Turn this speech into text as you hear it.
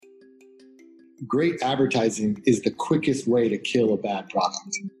great advertising is the quickest way to kill a bad product.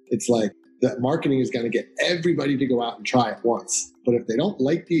 It's like that marketing is going to get everybody to go out and try it once. But if they don't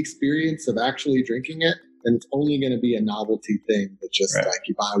like the experience of actually drinking it, then it's only going to be a novelty thing that just like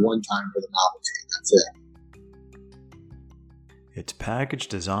you buy one time for the novelty and that's it. It's Package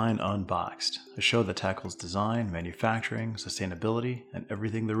Design Unboxed, a show that tackles design, manufacturing, sustainability, and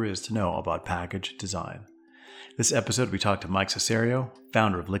everything there is to know about package design. This episode, we talk to Mike Cesario,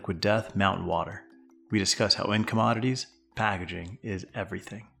 founder of Liquid Death Mountain Water. We discuss how in commodities, packaging is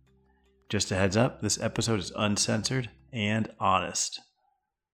everything. Just a heads up, this episode is uncensored and honest.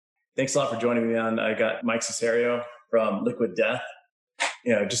 Thanks a lot for joining me on. I got Mike Cesario from Liquid Death.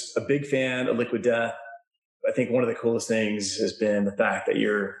 Just a big fan of Liquid Death. I think one of the coolest things has been the fact that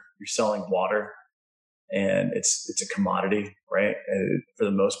you're selling water, and it's a commodity, right? And for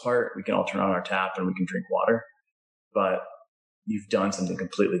the most part, we can all turn on our tap and we can drink water, but you've done something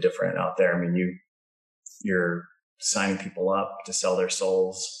completely different out there. I mean, you're signing people up to sell their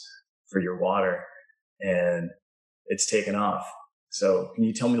souls for your water, and it's taken off. So can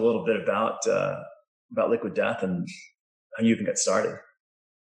you tell me a little bit about Liquid Death and how you even got started?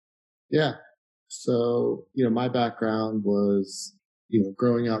 Yeah. So, my background was,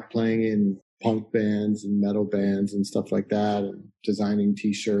 growing up playing in punk bands and metal bands and stuff like that, and designing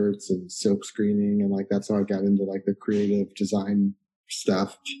t-shirts and silk screening. And that's how I got into the creative design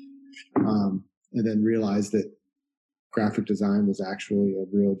stuff. And then realized that graphic design was actually a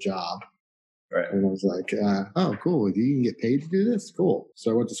real job. Right. And I was like, oh, cool. You can get paid to do this? Cool. So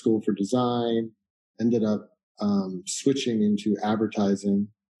I went to school for design, ended up switching into advertising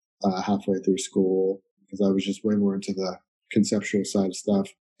halfway through school because I was just way more into the conceptual side of stuff.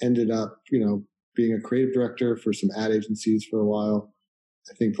 Ended up, being a creative director for some ad agencies for a while.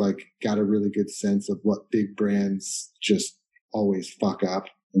 I think got a really good sense of what big brands just always fuck up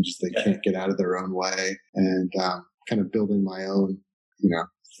and just they can't get out of their own way, and kind of building my own,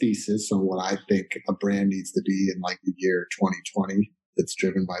 thesis on what I think a brand needs to be in the year 2020. That's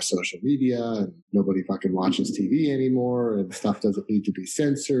driven by social media, and nobody fucking watches TV anymore, and stuff doesn't need to be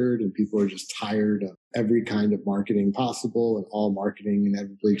censored, and people are just tired of every kind of marketing possible, and all marketing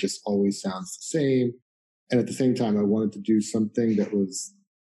inevitably just always sounds the same. And at the same time, I wanted to do something that was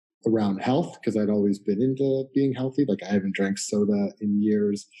around health because I'd always been into being healthy. I haven't drank soda in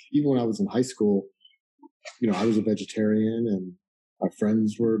years. Even when I was in high school, I was a vegetarian, and my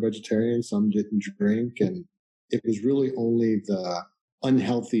friends were vegetarian. Some didn't drink, and it was really only the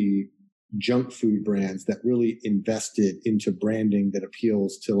unhealthy junk food brands that really invested into branding that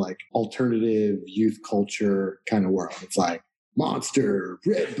appeals to alternative youth culture kind of world. It's Monster,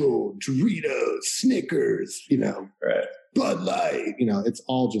 Red Bull, Doritos, Snickers, right. Bud Light, it's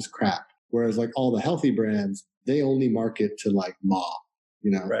all just crap. Whereas all the healthy brands, they only market to mom,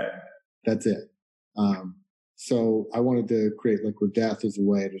 right. That's it. So I wanted to create Liquid Death as a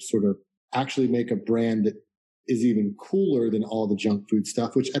way to sort of actually make a brand that is even cooler than all the junk food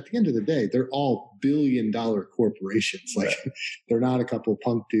stuff, which at the end of the day, they're all billion-dollar corporations. They're not a couple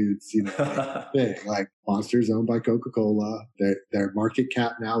punk dudes, Monster's owned by Coca-Cola. Their market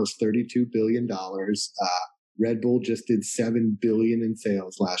cap now is $32 billion. Red Bull just did $7 billion in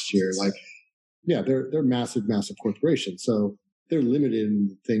sales last year. They're massive, massive corporations. So they're limited in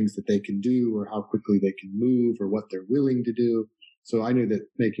the things that they can do or how quickly they can move or what they're willing to do. So I knew that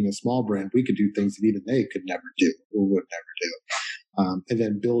making a small brand, we could do things that even they could never do or would never do. And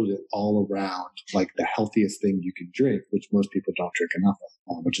then build it all around the healthiest thing you can drink, which most people don't drink enough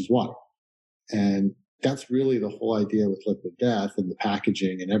of, which is water. And that's really the whole idea with Liquid Death, and the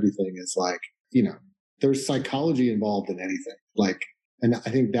packaging and everything is there's psychology involved in anything. And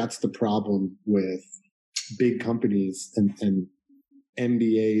I think that's the problem with big companies and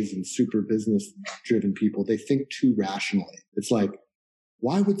MBAs and super business driven people. They think too rationally. It's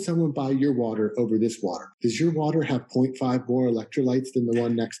why would someone buy your water over this water? Does your water have 0.5 more electrolytes than the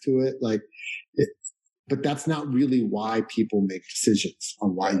one next to it? But that's not really why people make decisions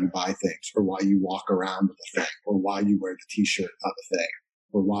on why you buy things, or why you walk around with a thing, or why you wear the t-shirt of a thing,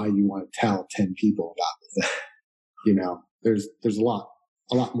 or why you want to tell 10 people about the thing. There's a lot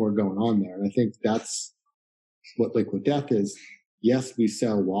more going on there. And I think that's what Liquid Death is. Yes, we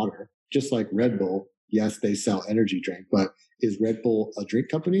sell water, just like Red Bull. Yes, they sell energy drink, but is Red Bull a drink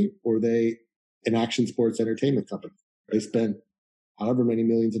company, or are they an action sports entertainment company? They spent however many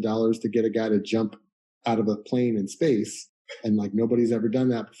millions of dollars to get a guy to jump out of a plane in space, and nobody's ever done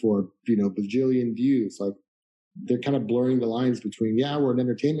that before. Bajillion views. They're kind of blurring the lines between, we're an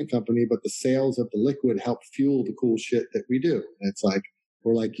entertainment company, but the sales of the liquid help fuel the cool shit that we do. And it's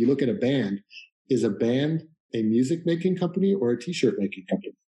you look at a band. Is a band a music making company or a t-shirt making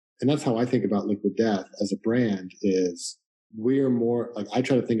company? And that's how I think about Liquid Death as a brand is we're more like, I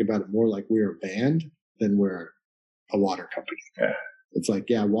try to think about it more like we're a band than we're a water company. Yeah. It's like,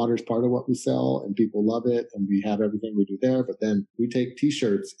 yeah, water's part of what we sell and people love it and we have everything we do there. But then we take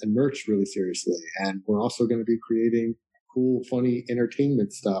t-shirts and merch really seriously. And we're also going to be creating cool, funny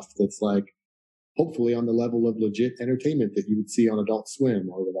entertainment stuff that's like hopefully on the level of legit entertainment that you would see on Adult Swim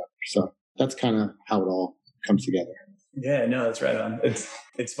or whatever. So that's kind of how it all comes together. Yeah, no, that's right on.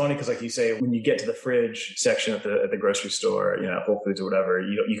 It's funny because, like you say, when you get to the fridge section at the grocery store, Whole Foods or whatever,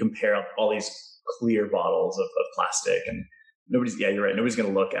 you compare all these clear bottles of plastic, and you're right. Nobody's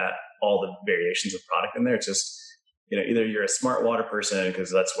going to look at all the variations of product in there. It's just, either you're a smart water person because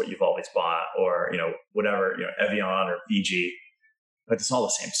that's what you've always bought, or whatever, Evian or Fiji, but it's all the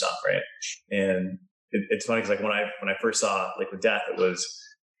same stuff, right? And it's funny because like when I first saw Liquid Death, it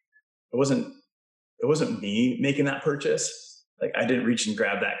wasn't me making that purchase. Like I didn't reach and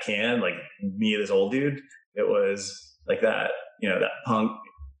grab that can, like me, this old dude. It was like that, that punk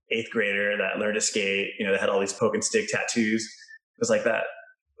 8th grader that learned to skate, that had all these poke and stick tattoos. It was like that.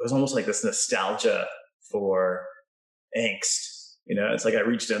 It was almost like this nostalgia for angst. It's like I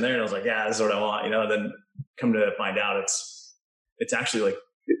reached in there and I was like, yeah, this is what I want, and then come to find out it's actually like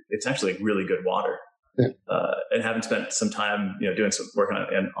really good water. Yeah. And having spent some time, doing some work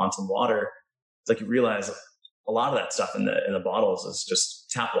on some water, it's like you realize a lot of that stuff in the bottles is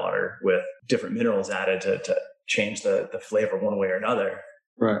just tap water with different minerals added to change the flavor one way or another.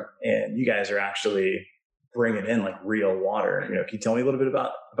 Right. And you guys are actually bringing in like real water. Can you tell me a little bit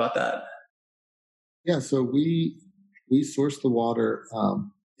about that? Yeah. So we source the water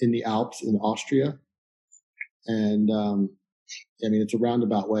in the Alps in Austria. And it's a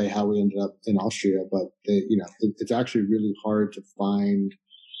roundabout way how we ended up in Austria, but it's actually really hard to find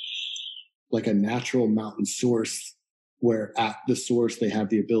like a natural mountain source where at the source they have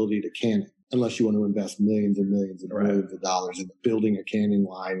the ability to can it, unless you want to invest millions and millions and millions of dollars in building a canning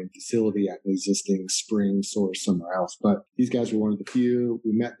line and facility at an existing spring source somewhere else. But these guys were one of the few.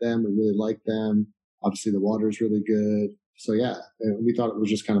 We met them. We really liked them. Obviously the water is really good. So yeah, and we thought it was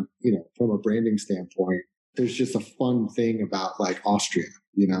just kind of, from a branding standpoint, there's just a fun thing about like Austria,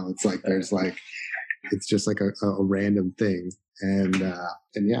 it's like, there's like, it's just like a random thing. And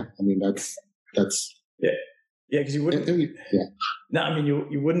yeah, that's yeah. Cause you wouldn't,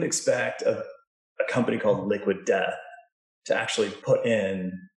 you wouldn't expect a company called Liquid Death to actually put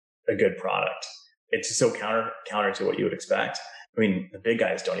in a good product. It's just so counter to what you would expect. The big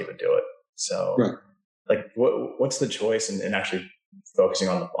guys don't even do it. So right. Like what's the choice in actually focusing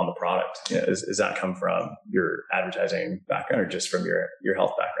on the product? Does that come from your advertising background or just from your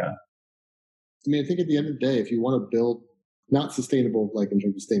health background? I think at the end of the day, if you want to build not sustainable, like in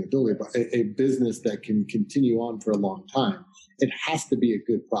terms of sustainability, but a business that can continue on for a long time, it has to be a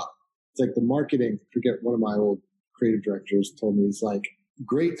good product. It's like the marketing, I forget, one of my old creative directors told me, it's like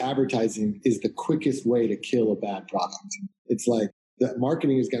great advertising is the quickest way to kill a bad product. It's like that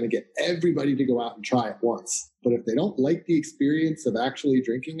marketing is going to get everybody to go out and try it once. But if they don't like the experience of actually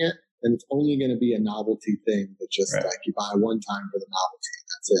drinking it, then it's only going to be a novelty thing that just like you buy one time for the novelty and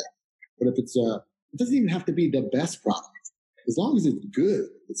that's it. But if it doesn't even have to be the best product. As long as it's good,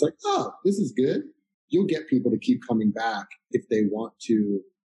 it's like, oh, this is good. You'll get people to keep coming back if they want to,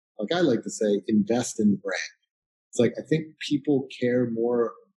 like I like to say, invest in the brand. It's like, I think people care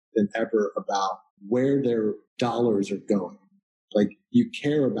more than ever about where their dollars are going. Like you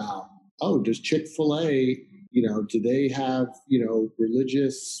care about, oh, does Chick-fil-A, do they have,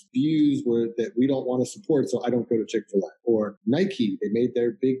 religious views that we don't want to support, so I don't go to Chick-fil-A? Or Nike, they made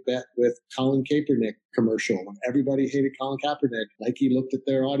their big bet with Colin Kaepernick commercial. When everybody hated Colin Kaepernick, Nike looked at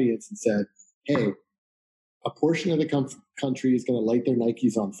their audience and said, hey, a portion of the country is going to light their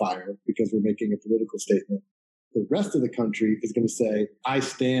Nikes on fire because we're making a political statement. The rest of the country is going to say,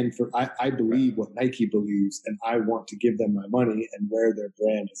 I believe what Nike believes, and I want to give them my money and wear their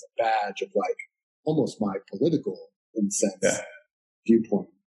brand as a badge of like almost my political, in a sense, viewpoint.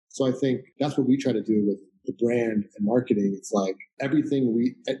 So I think that's what we try to do with the brand and marketing. It's like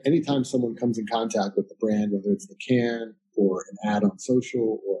everything anytime someone comes in contact with the brand, whether it's the can or an ad on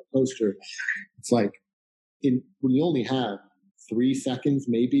social or a poster, it's like when you only have 3 seconds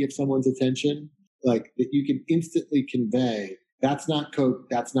maybe of someone's attention, like that you can instantly convey, that's not Coke,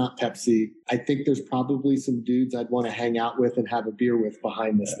 that's not Pepsi. I think there's probably some dudes I'd want to hang out with and have a beer with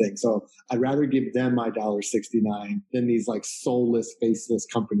behind this thing. So I'd rather give them my $1.69 than these like soulless, faceless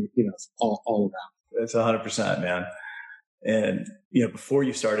companies, all around. That's 100%, man. And before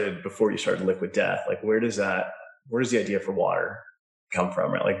you started Liquid Death, like where does the idea for water come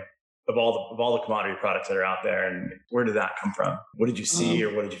from? Right? Like all the commodity products that are out there, and where did that come from? What did you see,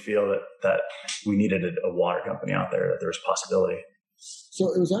 or what did you feel that we needed a water company out there, that there was possibility?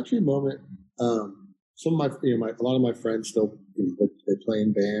 So it was actually a moment. Some of a lot of my friends still they play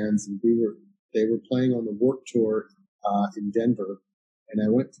in bands, and they were playing on the Warped Tour in Denver, and I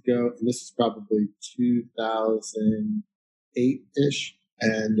went to go, and this is probably 2008-ish,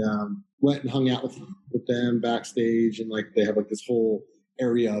 and went and hung out with them backstage, and like they have like this whole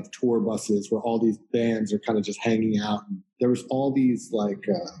area of tour buses where all these bands are kind of just hanging out. And there was all these like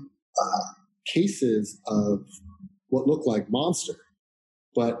cases of what looked like Monster,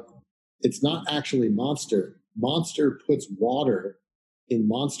 but it's not actually Monster. Monster puts water in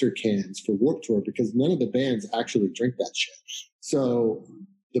Monster cans for Warped Tour because none of the bands actually drink that shit. So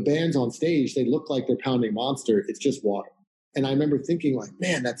the bands on stage, they look like they're pounding Monster. It's just water. And I remember thinking like,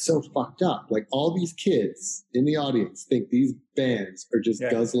 man, that's so fucked up. Like all these kids in the audience think these bands are just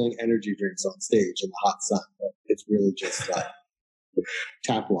guzzling energy drinks on stage in the hot sun. It's really just like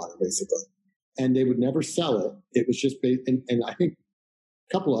tap water, basically. And they would never sell it. It was just, and I think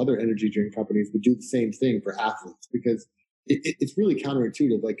a couple other energy drink companies would do the same thing for athletes because it's really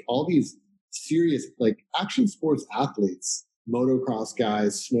counterintuitive. Like all these serious, like action sports athletes, motocross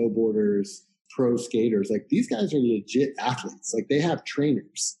guys, snowboarders, pro skaters, like these guys are legit athletes. Like they have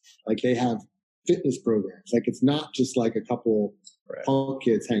trainers, like they have fitness programs. Like it's not just like a couple punk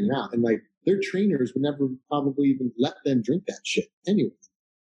kids hanging out, and like their trainers would never probably even let them drink that shit anyway.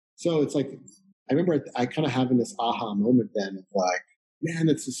 So it's like, I remember I kind of having this aha moment then of like, man,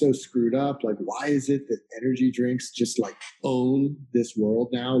 it's just so screwed up. Like, why is it that energy drinks just like own this world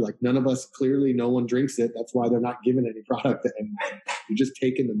now? Like none of us, clearly no one drinks it. That's why they're not giving any product to anyone. You're just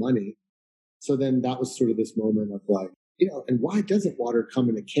taking the money. So then that was sort of this moment of like, and why doesn't water come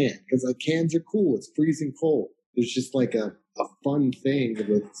in a can? Because like cans are cool. It's freezing cold. There's just like a fun thing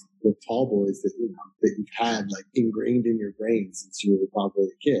with tall boys that, that you've had like ingrained in your brain since you were probably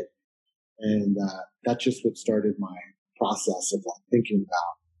a kid. And that's just what started my process of like thinking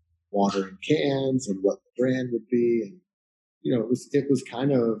about water in cans and what the brand would be. And, it was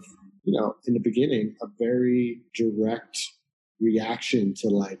kind of, in the beginning, a very direct reaction to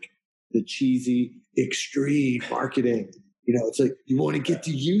like the cheesy extreme marketing. It's like, you want to get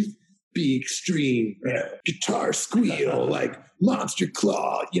to youth, be extreme, guitar squeal, like Monster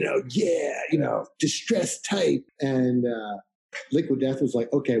Claw, distress type. And Liquid Death was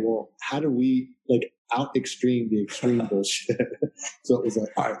like, okay, well, how do we like out extreme the extreme bullshit? So it was like,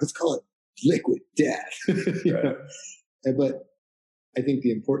 all right, let's call it Liquid Death. But I think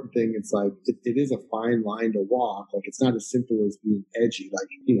the important thing is like, it is a fine line to walk. Like it's not as simple as being edgy. Like,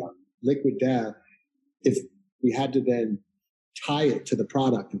 Liquid Death, if we had to then tie it to the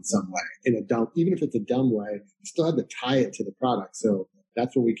product in some way, even if it's a dumb way, you still had to tie it to the product. So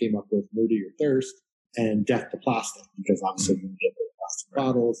that's when we came up with Murder Your Thirst and Death to Plastic, because obviously we get the plastic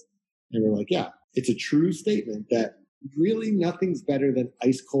bottles. And we're like, yeah, it's a true statement that really nothing's better than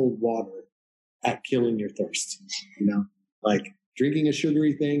ice cold water at killing your thirst. Like drinking a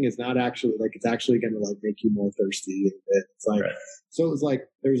sugary thing is not actually like, it's actually going to like make you more thirsty. It's like, so it was like,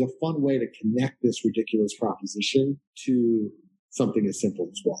 there's a fun way to connect this ridiculous proposition to something as simple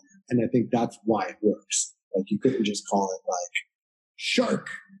as water. And I think that's why it works. Like you couldn't just call it like shark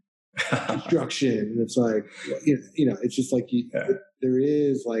destruction. And it's like, it's just like there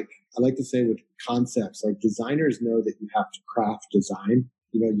is like, I like to say with concepts, like designers know that you have to craft design.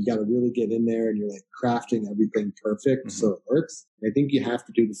 You got to really get in there and you're like crafting everything perfect so it works. And I think you have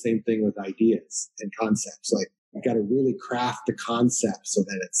to do the same thing with ideas and concepts. Like you got to really craft the concept so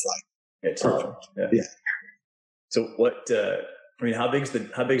that it's like perfect. Yeah. So what? How big's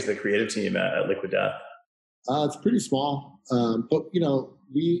the creative team at Liquid Death? It's pretty small, but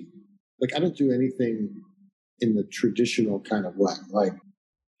I don't do anything in the traditional kind of way. Like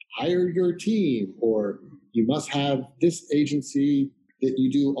hire your team, or you must have this agency that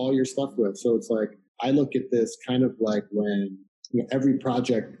you do all your stuff with. So it's like, I look at this kind of like when, every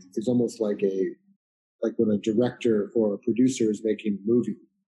project is almost like when a director or a producer is making a movie.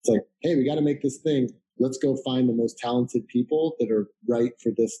 It's like, hey, we got to make this thing. Let's go find the most talented people that are right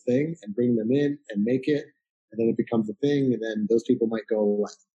for this thing and bring them in and make it. And then it becomes a thing. And then those people might go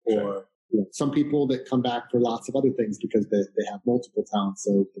away. Or some people that come back for lots of other things because they have multiple talents.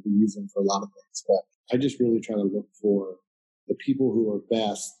 So we use them for a lot of things. But I just really try to look for the people who are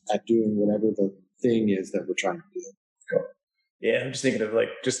best at doing whatever the thing is that we're trying to do. Cool. Yeah, I'm just thinking of like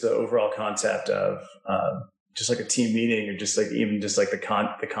just the overall concept of just like a team meeting, or just like even just like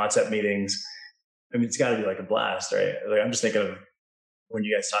the concept meetings. I mean, it's got to be like a blast, right? Like I'm just thinking of when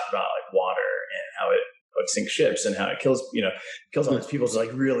you guys talk about like water and how it sink ships and how it kills all these people. It's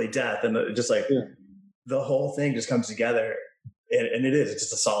like really death. And just like the whole thing just comes together. And it's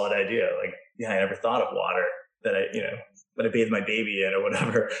just a solid idea. Like, I never thought of water that when I bathe my baby in or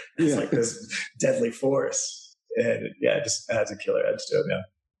whatever, it's like this deadly force. And it just adds a killer edge to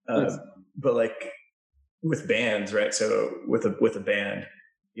it. But like with bands, right? So with a band,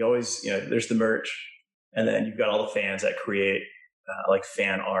 you always, there's the merch, and then you've got all the fans that create like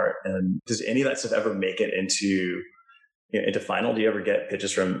fan art. And does any of that stuff ever make it into final? Do you ever get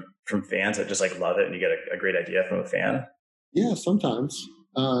pitches from fans that just like love it and you get a great idea from a fan? Yeah, sometimes.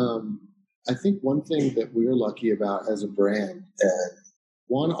 I think one thing that we're lucky about as a brand,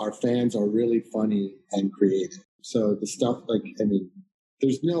 one, our fans are really funny and creative. So the stuff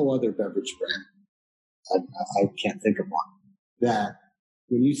there's no other beverage brand, I can't think of one, that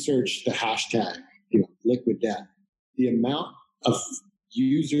when you search the hashtag, Liquid Death, the amount of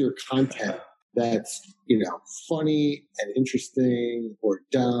user content that's, funny and interesting or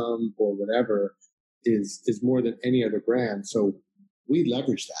dumb or whatever is more than any other brand. So we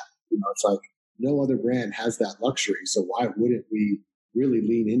leverage that. It's like no other brand has that luxury. So why wouldn't we really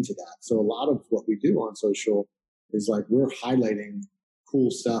lean into that? So a lot of what we do on social is like we're highlighting cool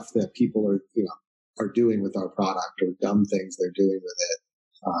stuff that people are doing with our product or dumb things they're doing with it.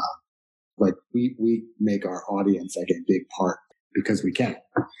 Like we make our audience like a big part because we can.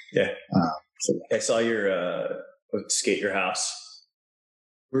 Yeah. I saw your Skate Your House.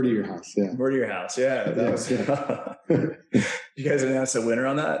 Murder Your House. Yeah. Murder Your House. Yeah. That was. You guys announced a winner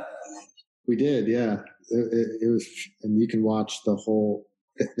on that? We did. Yeah. It was, and you can watch the whole.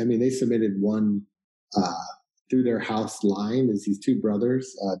 They submitted one through their house line. Is these two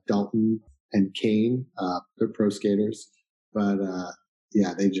brothers, Dalton and Kane. They're pro skaters, but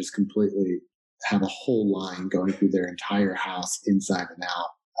they just completely have a whole line going through their entire house inside and out.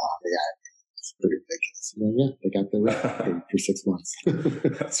 It's pretty ridiculous. They got their record for 6 months.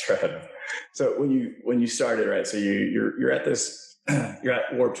 That's right. So when you started, right? So you're at this, you're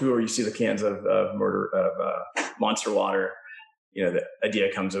at Warped Tour. You see the cans of Monster Water. The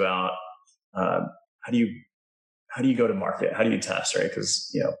idea comes about. How do you go to market? How do you test, right?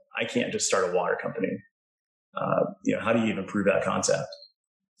 Because I can't just start a water company. How do you even prove that concept?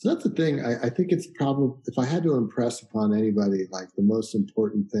 So that's the thing. I think it's probably, if I had to impress upon anybody, like the most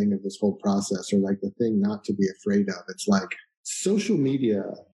important thing of this whole process, or like the thing not to be afraid of, it's like social media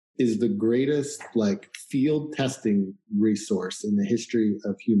is the greatest like field testing resource in the history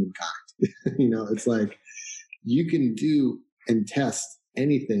of humankind. It's like you can do and test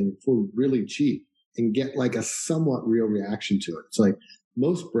anything for really cheap and get like a somewhat real reaction to it. It's like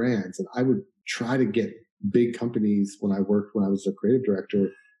most brands, and I would try to get big companies when I was a creative director,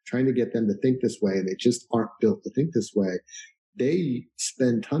 trying to get them to think this way, and they just aren't built to think this way. They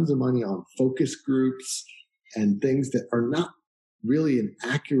spend tons of money on focus groups and things that are not really an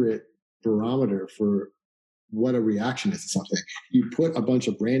accurate barometer for what a reaction is to something. You put a bunch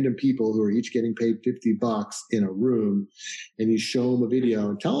of random people who are each getting paid $50 in a room, and you show them a video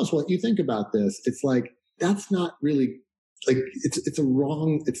and tell us what you think about this. It's like, that's not really like,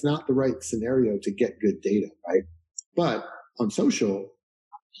 it's not the right scenario to get good data, right? But on social,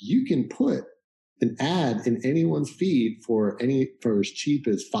 you can put an ad in anyone's feed for as cheap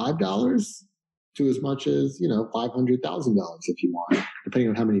as $5 to as much as, $500,000 if you want, depending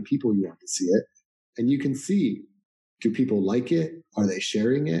on how many people you want to see it. And you can see, do people like it? Are they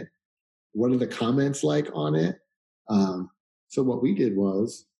sharing it? What are the comments like on it? So what we did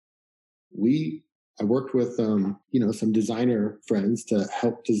was I worked with, some designer friends to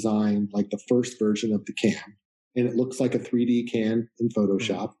help design like the first version of the can. And it looks like a 3D can in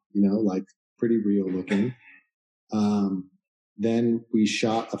Photoshop, like pretty real looking. Then we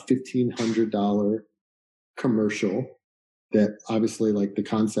shot a $1,500 commercial that obviously, like the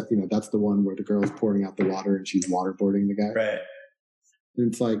concept, that's the one where the girl's pouring out the water and she's waterboarding the guy. Right. And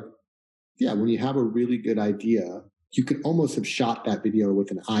it's like, when you have a really good idea, you could almost have shot that video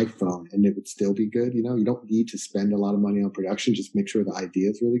with an iPhone and it would still be good. You don't need to spend a lot of money on production. Just make sure the idea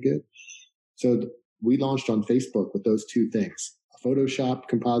is really good. So we launched on Facebook with those two things: a Photoshop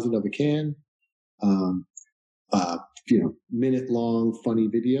composite of a can, minute-long funny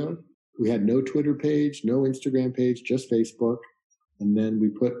video. We had no Twitter page, no Instagram page, just Facebook. And then we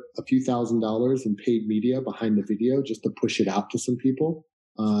put a few $1,000s in paid media behind the video just to push it out to some people.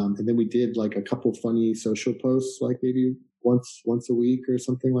 And then we did like a couple funny social posts, like maybe once a week or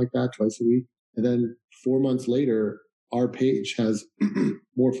something like that, twice a week. And then 4 months later, our page has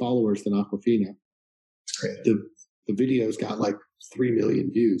more followers than Aquafina. Great. The videos got like 3 million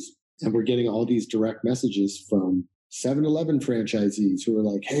views, and we're getting all these direct messages from 7-Eleven franchisees who are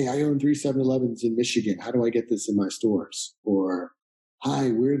like, hey, I own 3 7-Elevens in Michigan. How do I get this in my stores? Or,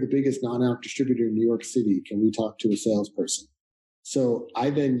 hi, we're the biggest non-alc distributor in New York City. Can we talk to a salesperson? So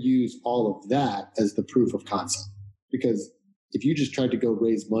I then use all of that as the proof of concept. Because if you just tried to go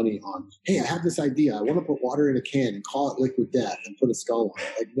raise money on, hey, I have this idea. I want to put water in a can and call it Liquid Death and put a skull on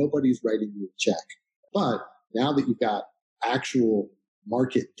it. Like, nobody's writing you a check. But now that you've got actual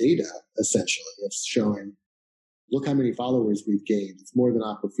market data, essentially, it's showing, look how many followers we've gained. It's more than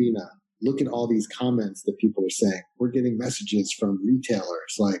Aquafina. Look at all these comments that people are saying. We're getting messages from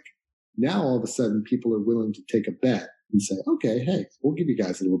retailers. Like, now all of a sudden people are willing to take a bet and say, okay, hey, we'll give you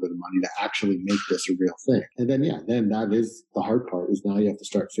guys a little bit of money to actually make this a real thing. And then, then that is the hard part, is now you have to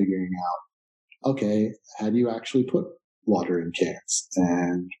start figuring out, okay, how do you actually put water in cans?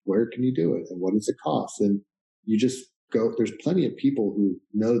 And where can you do it? And what does it cost? And you just go, there's plenty of people who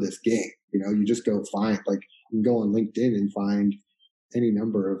know this game. You just go find, like, you can go on LinkedIn and find any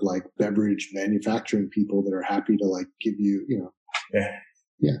number of like beverage manufacturing people that are happy to like give you,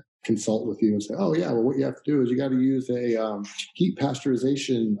 consult with you and say, oh yeah, well, what you have to do is you got to use a heat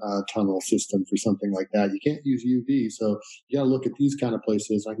pasteurization tunnel system for something like that. You can't use UV, so you got to look at these kind of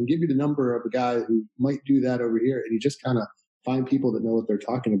places. I can give you the number of a guy who might do that over here, and you just kind of find people that know what they're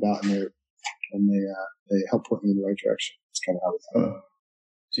talking about, and they help point you in the right direction. It's kind of how it's done.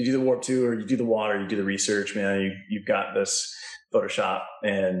 So you do the Warp Tour, you do the water, you do the research, man. You've got this Photoshop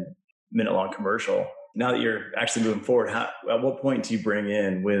and minute-long commercial. Now that you're actually moving forward, at what point do you bring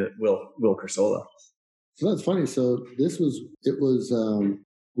in with Will Carsola? So that's funny. So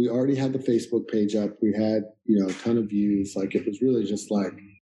we already had the Facebook page up. We had, a ton of views. Like, it was really just like,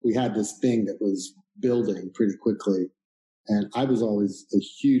 we had this thing that was building pretty quickly. And I was always a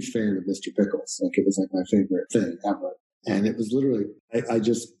huge fan of Mr. Pickles. Like, it was like my favorite thing ever. And it was literally, I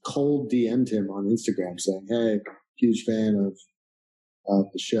just cold DM'd him on Instagram saying, hey, huge fan of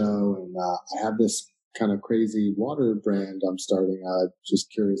the show. And I have this kind of crazy water brand I'm starting.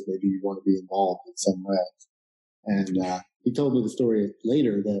 Just curious, maybe you want to be involved in some way. And he told me the story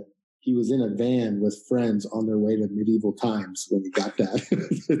later that he was in a van with friends on their way to medieval times when he got that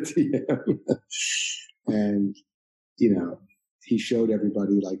DM. And, he showed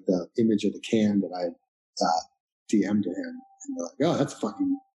everybody like the image of the can that I DM'd to him. And they're like,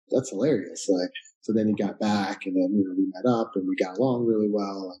 oh, that's hilarious. Like, so then he got back, and then, we met up and we got along really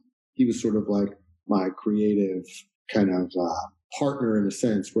well. And he was sort of like my creative kind of partner in a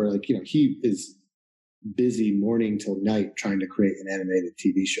sense, where like, he is busy morning till night trying to create an animated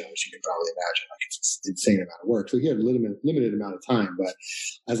TV show, as you can probably imagine. Like, it's an insane amount of work. So he had a limited amount of time. But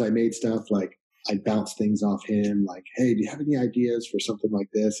as I made stuff, like, I'd bounce things off him, like, hey, do you have any ideas for something like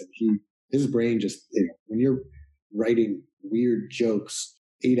this? And his brain just, when you're writing weird jokes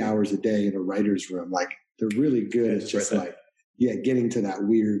 8 hours a day in a writer's room, like, they're really good at just like, getting to that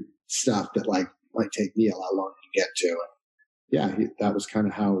weird stuff that like might take me a lot longer to get to. That was kind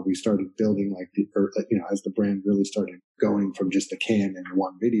of how we started building, like, as the brand really started going from just a can and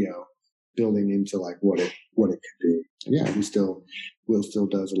one video, building into like what it could be. And Will still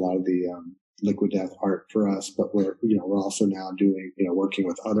does a lot of the Liquid Death art for us, but we're also now doing, working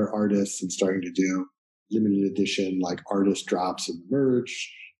with other artists and starting to do limited edition, like, artist drops in the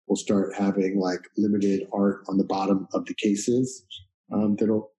merch. We'll start having like limited art on the bottom of the cases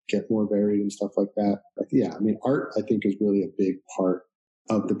that'll get more varied and stuff like that. But art, I think, is really a big part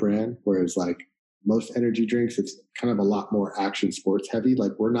of the brand. Whereas like most energy drinks, it's kind of a lot more action sports heavy.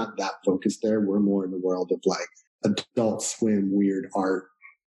 Like, we're not that focused there. We're more in the world of like Adult Swim weird art.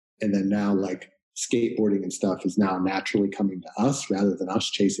 And then now like skateboarding and stuff is now naturally coming to us rather than us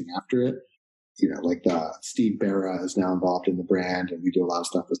chasing after it. Like Steve Barra is now involved in the brand, and we do a lot of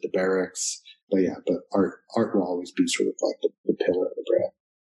stuff with the Barracks. But art will always be sort of like the pillar of the brand.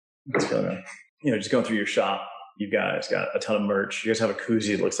 That's good. Just going through your shop, you guys got a ton of merch. You guys have a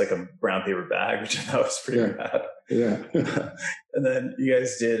koozie that looks like a brown paper bag, which I thought was pretty rad. Yeah. And then you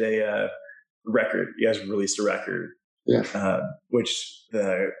guys did a record. You guys released a record. Yeah. Which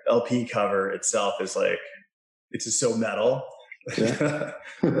the LP cover itself is like, it's just so metal. Yeah.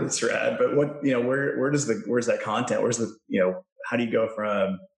 That's rad. But what, where's that content? Where's the, how do you go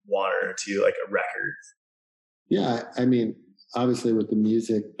from water to like a record? Yeah. I mean, obviously with the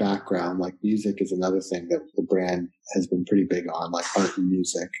music background, like, music is another thing that the brand has been pretty big on, like art and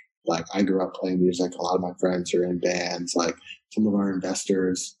music. Like, I grew up playing music. A lot of my friends are in bands. Like, some of our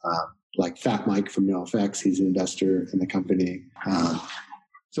investors, like Fat Mike from NoFX, he's an investor in the company.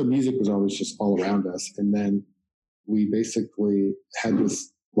 So music was always just all around us. And then we basically had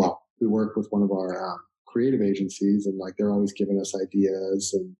we worked with one of our creative agencies, and like, they're always giving us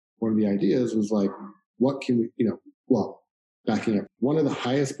ideas. And one of the ideas was like, what can we, well, backing up, one of the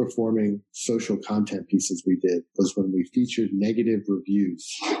highest performing social content pieces we did was when we featured negative reviews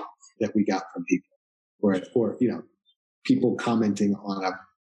that we got from people, or people commenting on a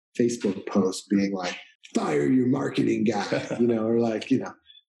Facebook post being like, fire your marketing guy, or like,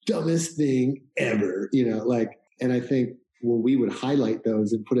 dumbest thing ever, and I think when we would highlight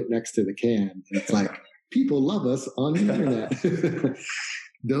those and put it next to the can, it's like, people love us on the internet.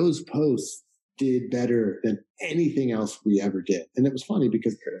 Those posts did better than anything else we ever did. And it was funny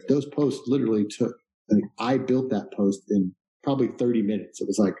because those posts literally took, I built that post in probably 30 minutes. It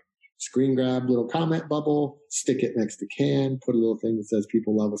was like screen grab, little comment bubble, stick it next to can, put a little thing that says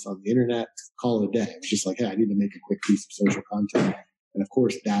people love us on the internet, call it a day. It was just like, hey, I need to make a quick piece of social content. And of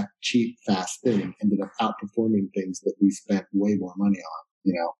course, that cheap, fast thing ended up outperforming things that we spent way more money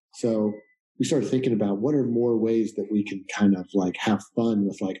on, So we started thinking about what are more ways that we can kind of like have fun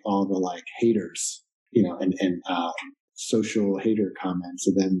with like all the like haters, and social hater comments.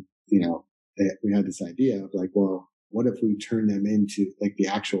 And then, we had this idea of like, well, what if we turn them into like the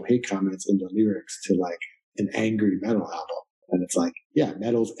actual hate comments into lyrics to like an angry metal album? And it's like, yeah,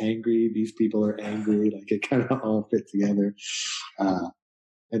 metal's angry. These people are angry. Like it kind of all fit together.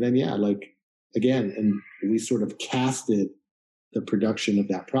 And then, again, and we sort of casted the production of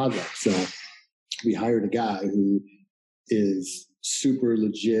that project. So we hired a guy who is super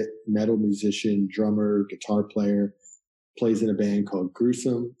legit metal musician, drummer, guitar player, plays in a band called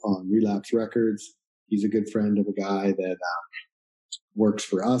Gruesome on Relapse Records. He's a good friend of a guy that works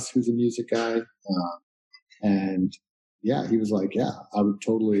for us, who's a music guy. And yeah, he was like, yeah, I would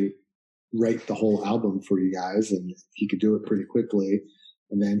totally write the whole album for you guys. And he could do it pretty quickly.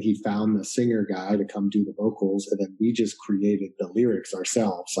 And then he found the singer guy to come do the vocals. And then we just created the lyrics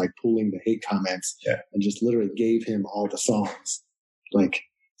ourselves, like pulling the hate comments and just literally gave him all the songs, like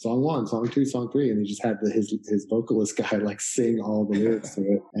song 1, song 2, song 3. And he just had his vocalist guy like sing all the lyrics to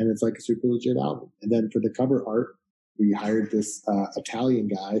it. And it's like a super legit album. And then for the cover art, we hired this Italian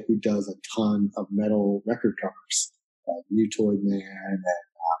guy who does a ton of metal record covers, like Mutoid Man and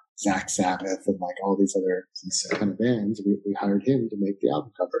Zach Sabbath and like all these other kind of bands. We hired him to make the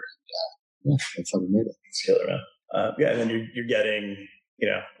album cover. And that's how we made it. It's killer, man. And then you're getting,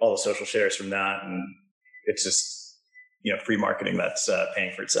 all the social shares from that. And it's just, free marketing that's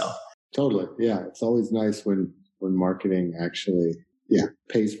paying for itself. Totally. Yeah. It's always nice when marketing actually,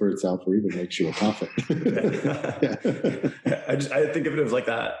 pays for itself or even makes you a profit. I think of it as like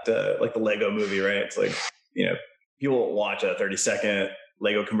that, like the Lego movie, right? It's like, people watch a 30-second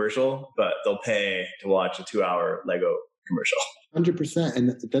Lego commercial, but they'll pay to watch a 2-hour Lego commercial. 100%.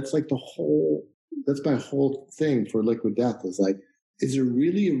 And that's like that's my whole thing for Liquid Death is like, is there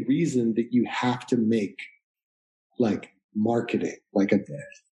really a reason that you have to make like marketing, like a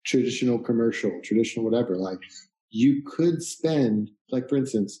traditional commercial, traditional whatever? Like you could spend, like for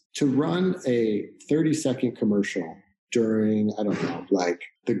instance, to run a 30-second commercial during, I don't know, like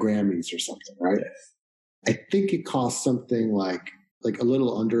the Grammys or something, right? I think it costs something like a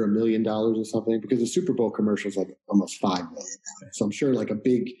little under $1 million or something, because the Super Bowl commercial is like almost $5 million. So I'm sure like a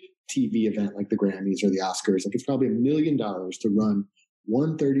big TV event like the Grammys or the Oscars, like it's probably $1 million to run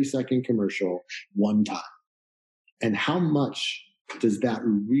one 30-second commercial one time. And how much does that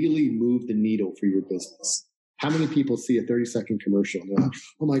really move the needle for your business? How many people see a 30-second commercial and they're like,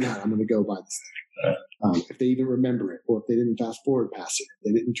 oh my God, I'm going to go buy this thing? If they even remember it, or if they didn't fast forward past it,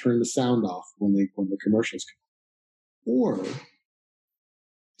 they didn't turn the sound off when the commercials come. Or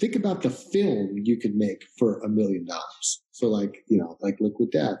think about the film you could make for $1 million. So like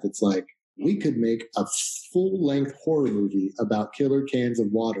Liquid Death, it's like we could make a full-length horror movie about killer cans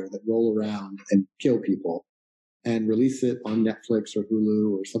of water that roll around and kill people and release it on Netflix or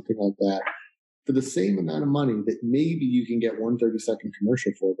Hulu or something like that for the same amount of money that maybe you can get one 30-second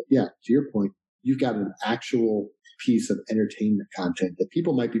commercial for. But yeah, to your point, you've got an actual piece of entertainment content that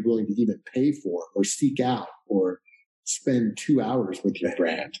people might be willing to even pay for or seek out or spend 2 hours with your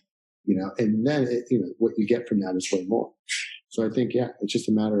brand, and then what you get from that is way more. So I think, it's just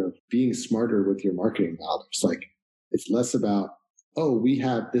a matter of being smarter with your marketing dollars. Like it's less about, oh, we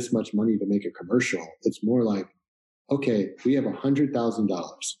have this much money to make a commercial. It's more like, okay, we have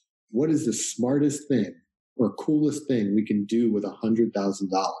 $100,000. What is the smartest thing or coolest thing we can do with $100,000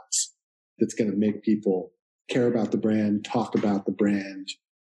 that's going to make people care about the brand, talk about the brand,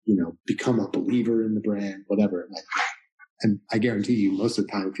 become a believer in the brand, whatever it might be. And I guarantee you, most of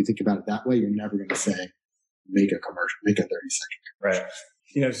the time, if you think about it that way, you're never going to say, make a commercial, make a 30-second commercial.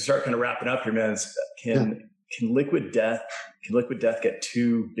 Right. To start kind of wrapping up here, man, can Liquid Death get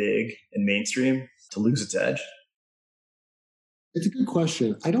too big and mainstream to lose its edge? It's a good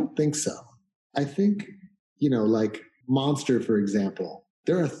question. I don't think so. I think like Monster, for example,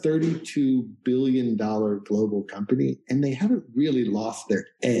 they're a $32 billion global company, and they haven't really lost their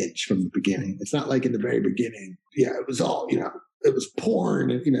edge from the beginning. It's not like in the very beginning, it was all, it was porn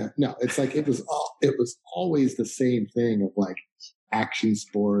and, no, it's like, it was always the same thing of like action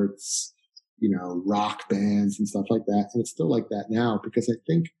sports, rock bands and stuff like that. And it's still like that now, because I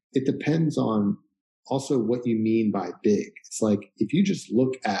think it depends on also what you mean by big. It's like, if you just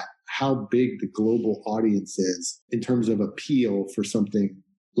look at how big the global audience is in terms of appeal for something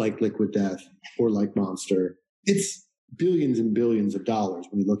like Liquid Death or like Monster, it's billions and billions of dollars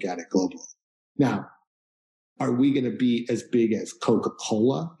when you look at it globally. Now, are we going to be as big as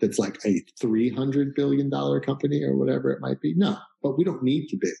Coca-Cola, that's like a $300 billion company or whatever it might be? No, but we don't need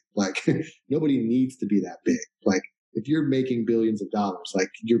to be. Like, nobody needs to be that big. Like, if you're making billions of dollars, like,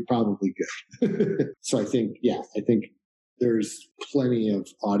 you're probably good. So I think there's plenty of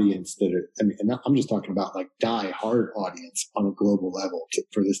audience that are, and I'm just talking about like die-hard audience on a global level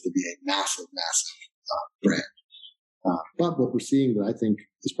for this to be a massive, massive brand. But what we're seeing that I think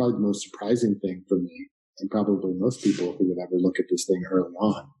is probably the most surprising thing for me, and probably most people who would ever look at this thing early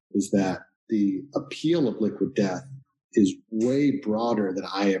on, is that the appeal of Liquid Death is way broader than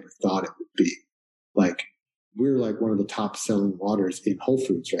I ever thought it would be. Like, we're like one of the top selling waters in Whole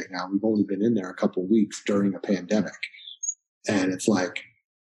Foods right now. We've only been in there a couple of weeks during a pandemic. And it's like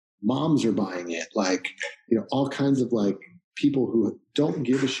moms are buying it, like, all kinds of like people who don't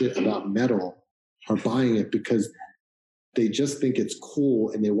give a shit about metal are buying it because they just think it's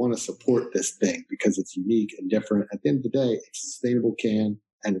cool and they want to support this thing because it's unique and different. At the end of the day, it's a sustainable can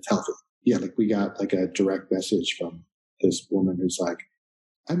and it's healthy. Yeah, like we got like a direct message from this woman who's like,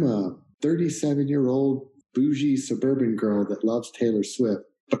 I'm a 37-year-old bougie suburban girl that loves Taylor Swift,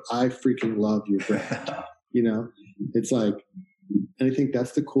 but I freaking love your brand. It's like, and I think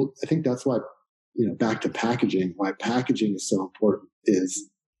that's I think that's why, back to packaging, why packaging is so important is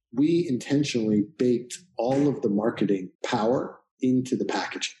we intentionally baked all of the marketing power into the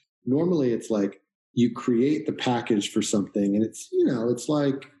packaging. Normally it's like you create the package for something and it's, it's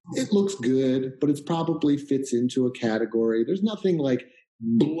like, it looks good, but it's probably fits into a category. There's nothing like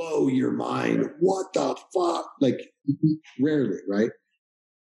blow your mind. What the fuck? Like, rarely, right?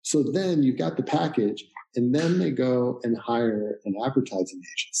 So then you've got the package, and then they go and hire an advertising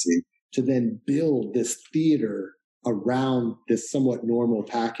agency to then build this theater around this somewhat normal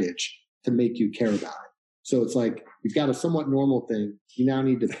package to make you care about it. So it's like, you've got a somewhat normal thing. You now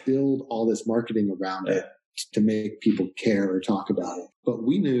need to build all this marketing around it to make people care or talk about it. But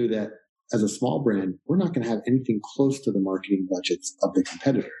we knew that as a small brand, we're not going to have anything close to the marketing budgets of the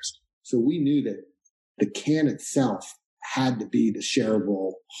competitors. So we knew that the can itself had to be the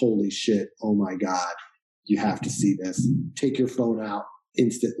shareable, holy shit, oh my God, you have to see this, take your phone out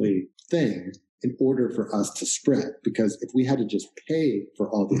instantly thing in order for us to spread. Because if we had to just pay for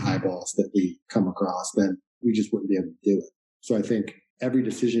all the eyeballs that we come across, then we just wouldn't be able to do it. So I think every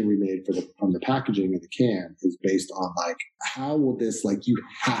decision we made from the packaging of the can is based on like, how will this, like, you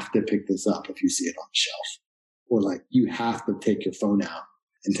have to pick this up if you see it on the shelf, or like you have to take your phone out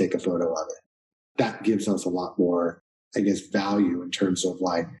and take a photo of it. That gives us a lot more, I guess, value in terms of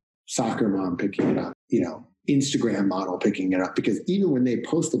like soccer mom picking it up, Instagram model picking it up, because even when they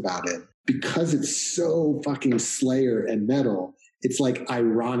post about it, because it's so fucking Slayer and metal, it's like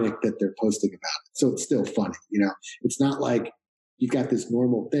ironic that they're posting about it. So it's still funny, it's not like you've got this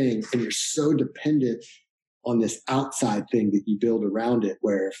normal thing and you're so dependent on this outside thing that you build around it,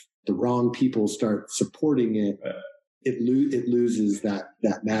 where if the wrong people start supporting it, it loses that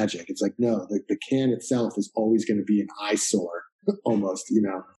magic. It's like, no, the can itself is always going to be an eyesore almost,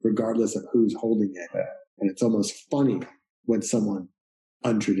 regardless of who's holding it. And it's almost funny when someone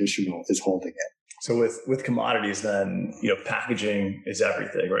untraditional is holding it. So with commodities, then, packaging is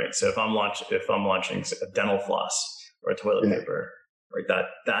everything, right? So if I'm launching a dental floss or a toilet paper, right,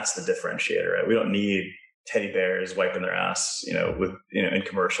 that's the differentiator, right? We don't need teddy bears wiping their ass, in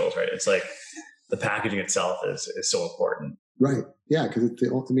commercials, right? It's like the packaging itself is so important. Right. Yeah. Because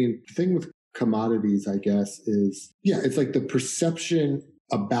the thing with commodities, I guess, is, it's like the perception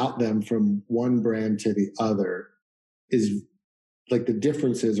about them from one brand to the other is like, the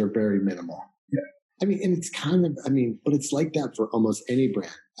differences are very minimal. Yeah. And it's kind of, but it's like that for almost any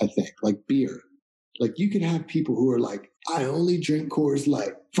brand, I think, like beer. Like, you could have people who are like, I only drink Coors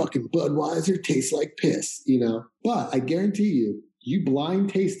Light. Fucking Budweiser tastes like piss, But I guarantee you blind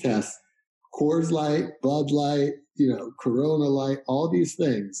taste test Coors Light, Bud Light, Corona Light, all these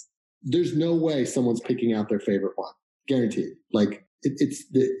things. There's no way someone's picking out their favorite one. Guaranteed. Like,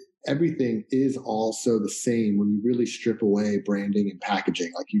 everything is also the same when you really strip away branding and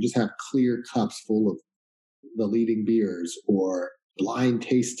packaging. Like, you just have clear cups full of the leading beers or blind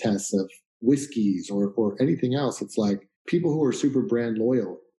taste tests of whiskeys or anything else. It's like people who are super brand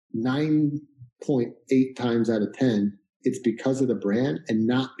loyal, 9.8 times out of 10, it's because of the brand and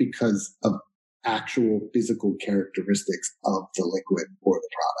not because of actual physical characteristics of the liquid or the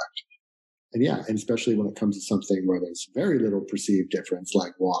product. And yeah, and especially when it comes to something where there's very little perceived difference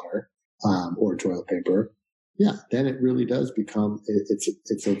like water or toilet paper, yeah, then it really does become,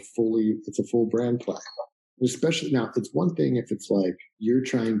 it's a full brand play. Especially now, it's one thing if it's like you're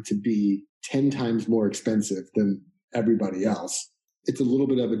trying to be 10 times more expensive than everybody else. It's a little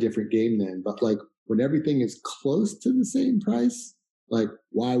bit of a different game then. But like when everything is close to the same price, like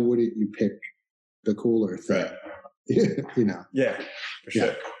why wouldn't you pick the cooler thing? Right. You know? Yeah, for sure.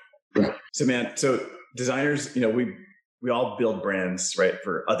 Yeah. Right. So man, so designers, we all build brands, right,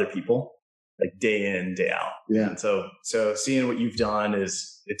 for other people, like day in, day out. Yeah. And so seeing what you've done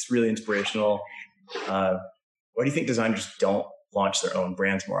it's really inspirational. Why do you think designers don't launch their own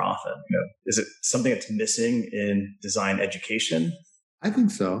brands more often? Is it something that's missing in design education? I think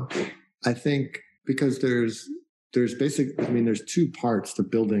so. I think because there's two parts to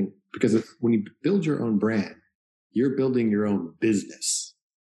building, because when you build your own brand, you're building your own business.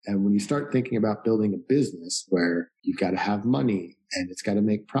 And when you start thinking about building a business where you've got to have money and it's got to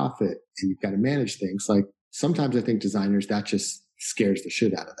make profit and you've got to manage things, like sometimes I think designers, that just scares the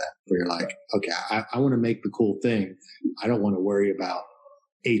shit out of them, where you're like, okay, I want to make the cool thing. I don't want to worry about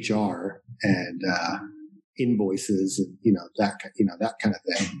HR and invoices and that kind of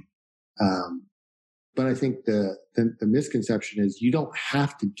thing. But I think the misconception is you don't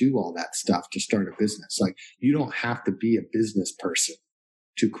have to do all that stuff to start a business. Like you don't have to be a business person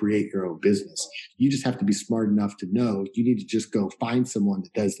to create your own business. You just have to be smart enough to know you need to just go find someone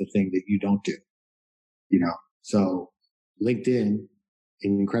that does the thing that you don't do. So LinkedIn,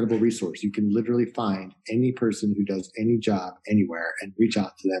 an incredible resource. You can literally find any person who does any job anywhere and reach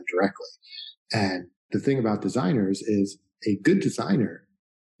out to them directly. And the thing about designers is a good designer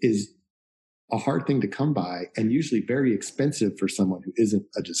is a hard thing to come by and usually very expensive for someone who isn't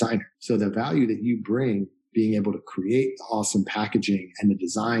a designer. So the value that you bring, being able to create the awesome packaging and the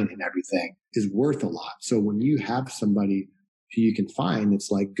design and everything, is worth a lot. So when you have somebody who you can find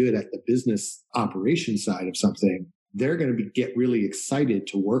that's like good at the business operation side of something, they're going to get really excited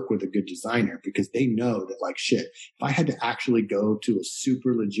to work with a good designer because they know that like, shit, if I had to actually go to a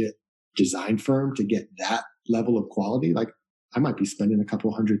super legit design firm to get that level of quality, like I might be spending a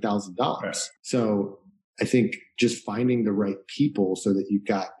couple $100,000. Right. So I think just finding the right people so that you've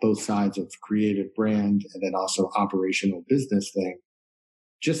got both sides of creative brand and then also operational business thing,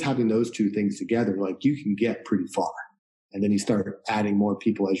 just having those two things together, like you can get pretty far. And then you start adding more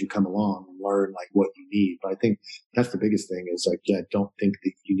people as you come along and learn like what you need. But I think that's the biggest thing is like, yeah, don't think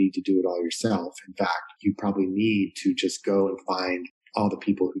that you need to do it all yourself. In fact, you probably need to just go and find all the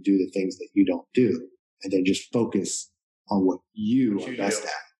people who do the things that you don't do and then just focus on what you are best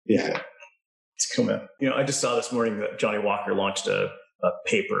at. Yeah. It's cool, man. I just saw this morning that Johnny Walker launched a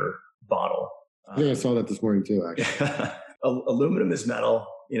paper bottle. I saw that this morning too, actually. Aluminum is metal,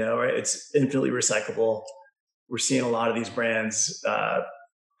 right? It's infinitely recyclable. We're seeing a lot of these brands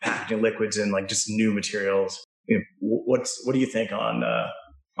packaging liquids in like just new materials. What do you think on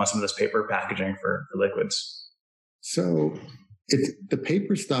some of this paper packaging for liquids? So the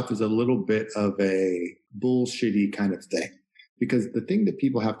paper stuff is a little bit of a bullshitty kind of thing, because the thing that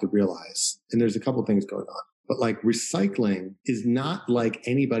people have to realize, and there's a couple of things going on, but like recycling is not like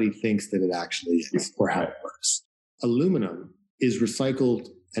anybody thinks that it actually is or how it works. Aluminum is recycled,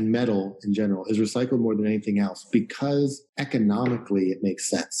 and metal in general is recycled more than anything else because economically it makes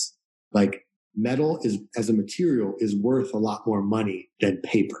sense. Like metal is, as a material, is worth a lot more money than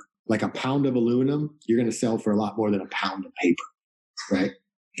paper. Like a pound of aluminum, you're going to sell for a lot more than a pound of paper, right?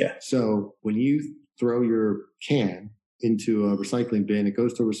 Yeah. So when you throw your can into a recycling bin, it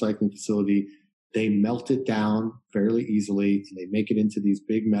goes to a recycling facility. They melt it down fairly easily and they make it into these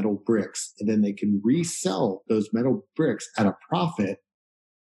big metal bricks. And then they can resell those metal bricks at a profit,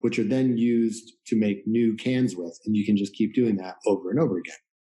 which are then used to make new cans with. And you can just keep doing that over and over again.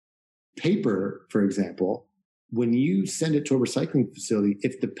 Paper, for example, when you send it to a recycling facility,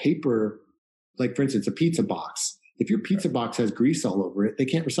 if the paper, like for instance, a pizza box, if your pizza box has grease all over it, they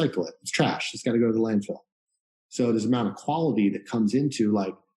can't recycle it. It's trash. It's got to go to the landfill. So there's an amount of quality that comes into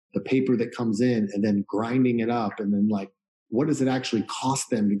like the paper that comes in and then grinding it up. And then like, what does it actually cost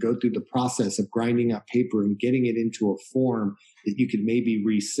them to go through the process of grinding up paper and getting it into a form that you could maybe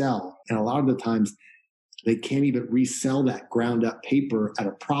resell? And a lot of the times they can't even resell that ground up paper at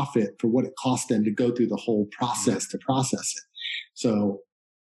a profit for what it costs them to go through the whole process to process it. So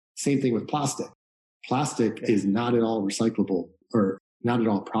same thing with plastic. plastic is not at all recyclable or not at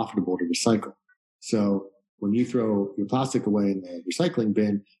all profitable to recycle. So when you throw your plastic away in the recycling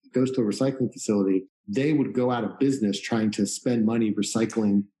bin, it goes to a recycling facility. They would go out of business trying to spend money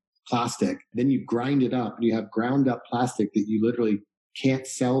recycling plastic. Then you grind it up and you have ground up plastic that you literally can't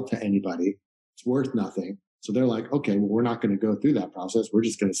sell to anybody. It's worth nothing. So they're like, okay, well, we're not going to go through that process. We're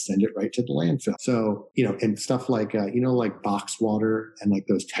just going to send it right to the landfill. So, and stuff like, like box water and like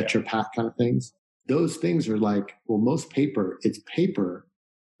those Tetra Pak kind of things. Those things are like, well, most paper, it's paper,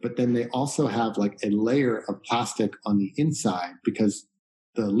 but then they also have like a layer of plastic on the inside because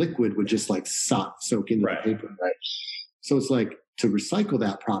the liquid would just like soak into the paper. Right. So it's like to recycle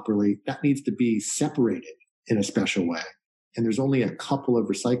that properly, that needs to be separated in a special way. And there's only a couple of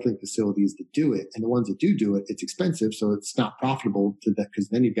recycling facilities that do it. And the ones that do it, it's expensive. So it's not profitable to that because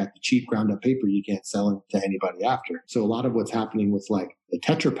then you've got the cheap ground up paper you can't sell it to anybody after. So a lot of what's happening with like the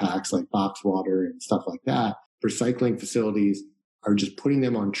Tetra Paks, like box water and stuff like that, recycling facilities are just putting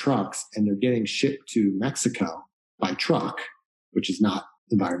them on trucks and they're getting shipped to Mexico by truck, which is not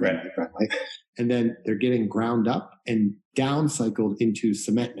environmentally friendly. And then they're getting ground up and downcycled into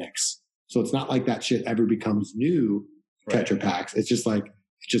cement mix. So it's not like that shit ever becomes new Tetra Paks. It's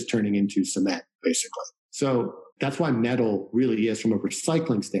just turning into cement, basically. So that's why metal really is from a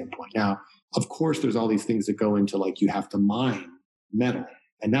recycling standpoint. Now, of course, there's all these things that go into like you have to mine metal,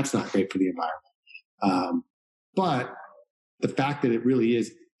 and that's not great for the environment. But the fact that it really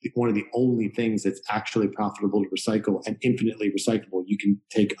is one of the only things that's actually profitable to recycle and infinitely recyclable. You can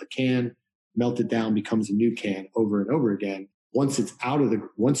take a can, melt it down, becomes a new can over and over again. Once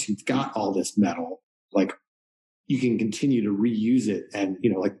you've got all this metal, like you can continue to reuse it. And,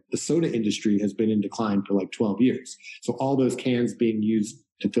 like the soda industry has been in decline for like 12 years. So all those cans being used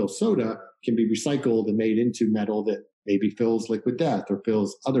to fill soda can be recycled and made into metal that maybe fills Liquid Death or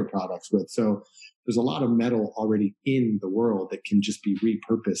fills other products with. So there's a lot of metal already in the world that can just be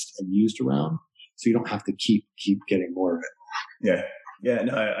repurposed and used around. So you don't have to keep getting more of it. Yeah. Yeah.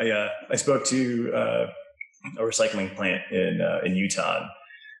 No, I spoke to a recycling plant in Utah.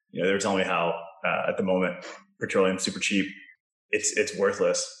 And, they were telling me how at the moment petroleum's super cheap. It's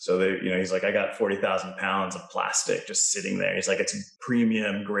worthless. So he's like, I got 40,000 pounds of plastic just sitting there. He's like, it's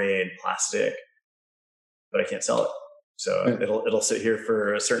premium grade plastic, but I can't sell it. So it'll sit here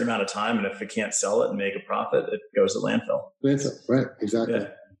for a certain amount of time, and if it can't sell it and make a profit, it goes to landfill. Right, exactly.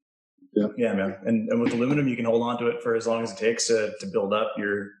 Yeah, man. And with aluminum, you can hold on to it for as long as it takes to build up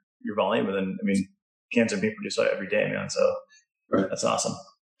your volume. And then, cans are being produced every day, man. So that's awesome.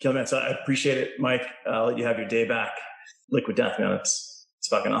 Kill, man. So I appreciate it, Mike. I'll let you have your day back. Liquid Death, man. It's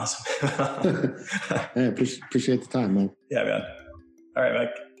fucking awesome. Hey, appreciate the time, man. Yeah, man. All right,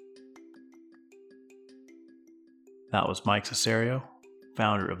 Mike. That was Mike Cesario,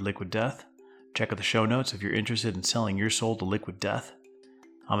 founder of Liquid Death. Check out the show notes if you're interested in selling your soul to Liquid Death.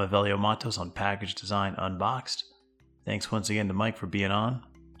 I'm Avelio Matos on Package Design Unboxed. Thanks once again to Mike for being on,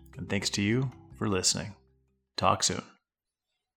 and thanks to you for listening. Talk soon.